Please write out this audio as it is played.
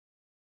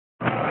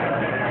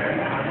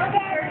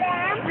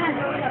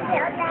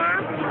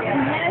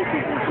Yes,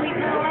 it's a sweet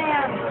little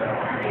lamb.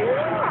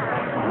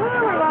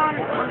 Ooh, we're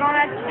going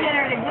out to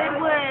dinner to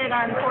Goodwood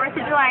on 4th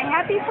of July.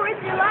 Happy 4th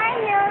of July,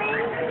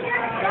 Millie.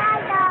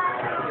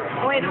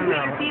 Oh, wait, don't put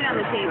your feet on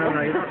the table.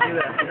 No, you don't do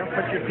that. You don't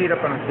put your feet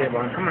up on the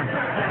table. Come on.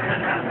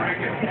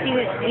 You see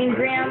it in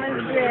Gramma's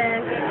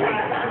dress.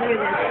 Look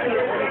at this cute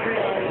little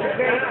dress. It's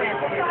very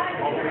festive.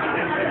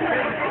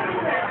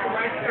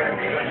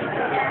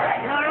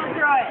 No, don't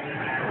throw it.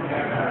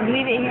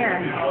 Leave it here.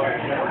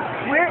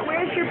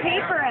 Where's your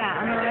paper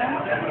at,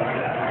 huh?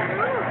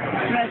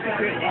 You must have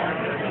threw it down.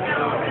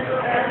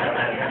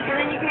 So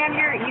then you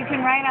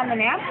can write on the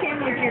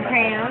napkin with your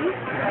crayons.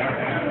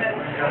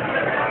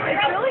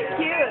 It's really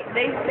cute.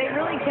 They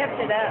really kept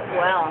it up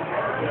well.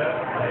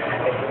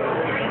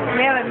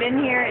 We haven't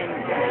been here in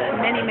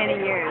many, many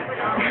years.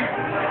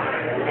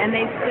 And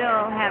they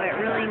still have it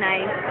really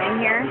nice in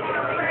here.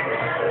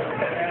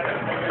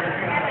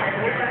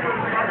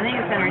 I think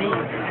it's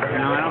underneath.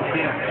 No, I don't see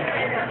it.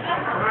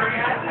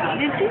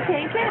 Did she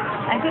take it?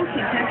 I think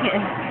she took it.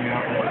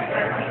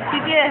 Yeah. She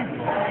did.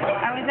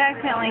 I was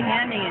accidentally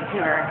handing it to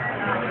her.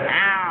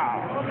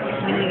 Ow.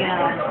 There you go.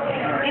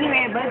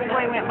 Anyway, a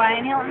busboy went by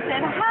and Hilton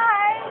said,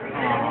 hi.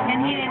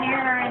 And he didn't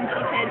hear her and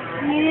she said,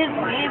 he didn't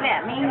wave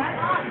at me.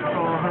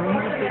 Oh, honey, he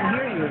just didn't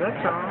hear you,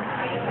 that's all.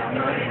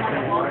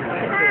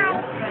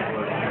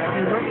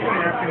 You look for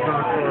napkins on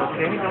the floor,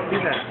 okay? Don't do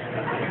that.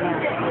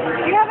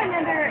 Do you have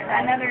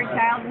another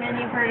child's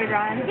menu for her to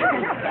draw in?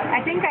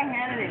 I think I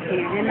handed it to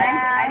you, didn't I?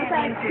 I didn't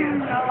mean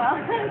to. Oh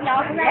well. No,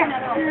 because I have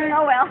another one.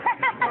 Oh well.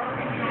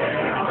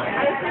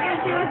 I was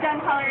thinking she was done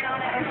coloring on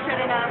it or should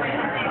have done or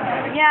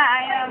something. Yeah,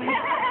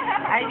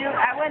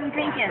 I wasn't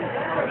thinking.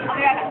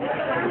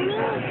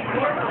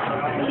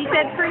 She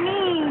said for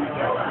me.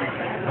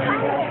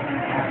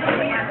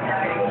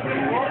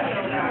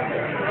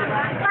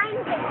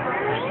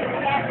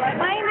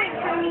 Find it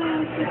for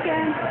me, she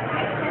said.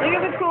 Look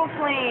at the cool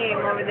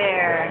flame over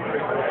there.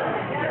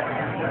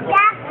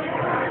 Yeah.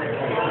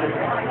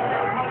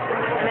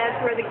 And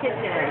that's where the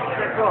kitchen is.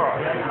 So cool.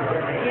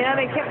 You know,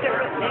 they kept it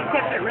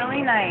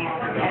really nice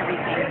and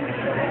everything.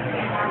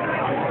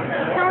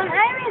 Tell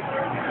Iris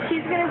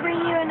she's gonna bring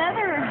you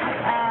another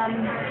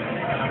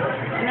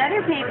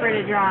paper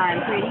to draw on,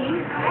 pretty.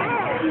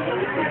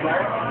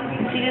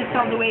 She just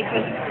told the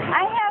waitress,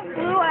 I have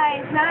blue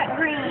eyes, not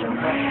green.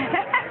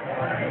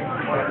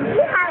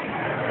 You have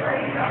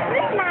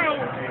green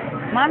eyes.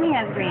 Mommy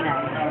has green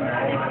eyes.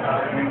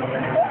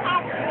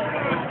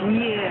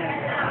 Yeah.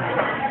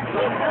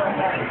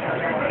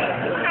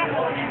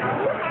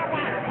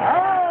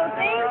 Oh,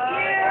 thank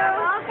you.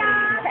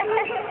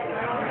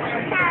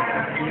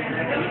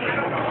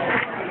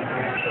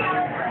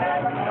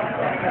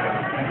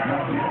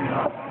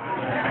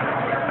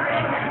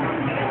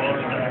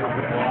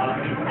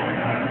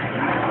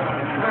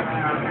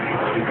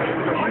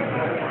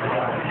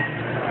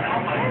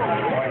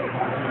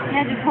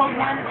 Yeah, just hold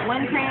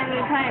one crayon at a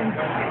time.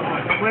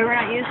 Boy, we're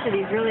not used to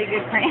these really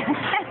good crayons.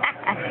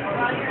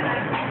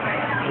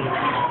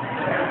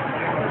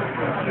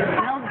 It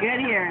smells good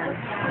here.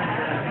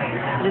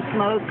 The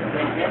smoke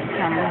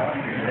from the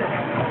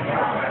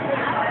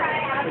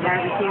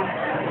barbecue.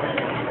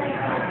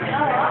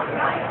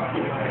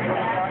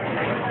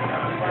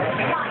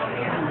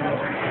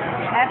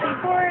 Happy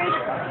 4th,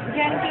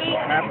 Junkie.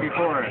 Happy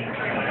 4th.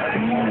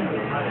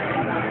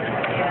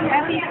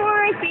 Happy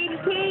 4th, baby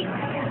Kate.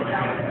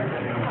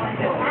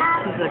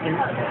 She's looking.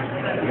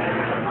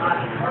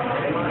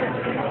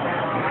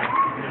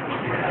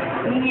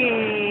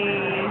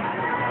 Yay.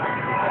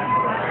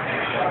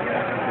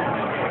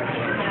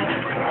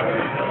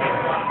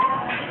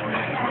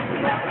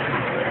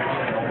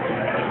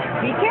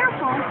 Be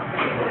careful.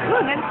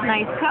 Ooh, that's a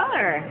nice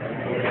color.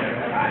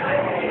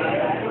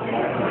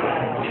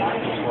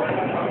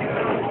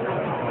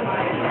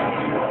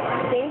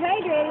 Stay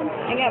hydrated.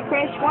 I got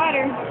fresh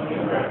water.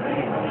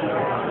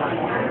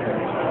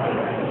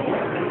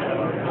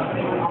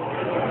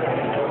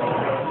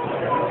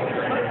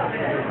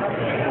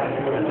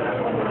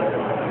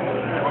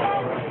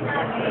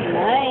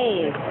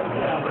 Nice.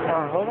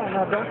 Oh, hold on. No,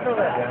 don't throw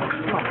that down.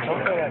 Come on,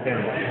 don't throw that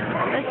down.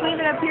 Let's leave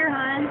it up here,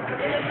 hon.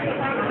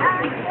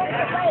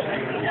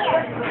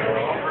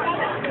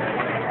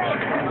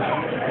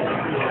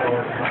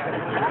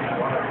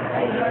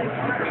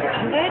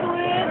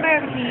 Goodwood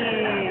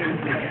barbecue.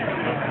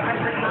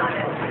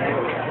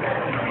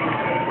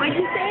 What'd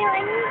you say,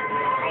 honey?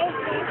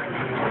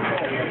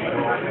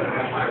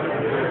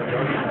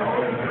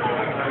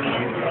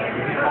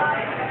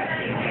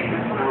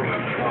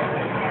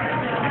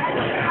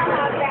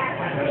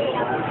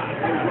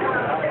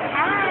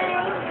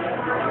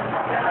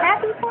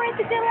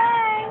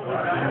 July.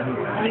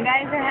 You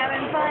guys are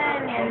having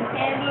fun in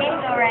San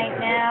Diego right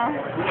now.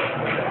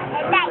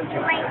 Is that you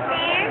right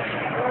there?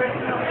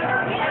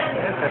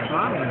 Yes, that's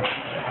Mommy.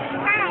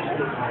 Hi.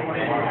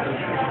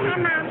 Hi,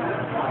 Mommy.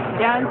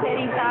 John said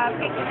he saw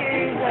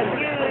pictures of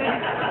Jude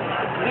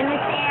in the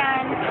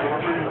sand.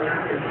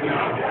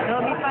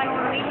 It'll be fun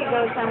when we can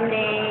go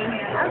someday.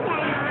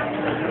 Okay,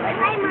 Mommy.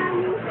 Hi,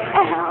 Mommy.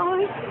 Oh.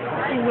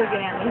 She's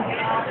looking at me.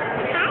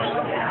 Hi.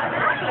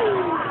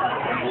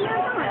 How you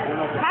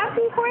doing?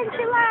 Happy 4th of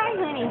July,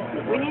 honey.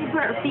 We need to put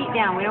our feet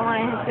down. We don't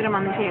want to sit them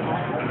on the table.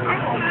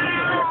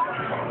 Okay.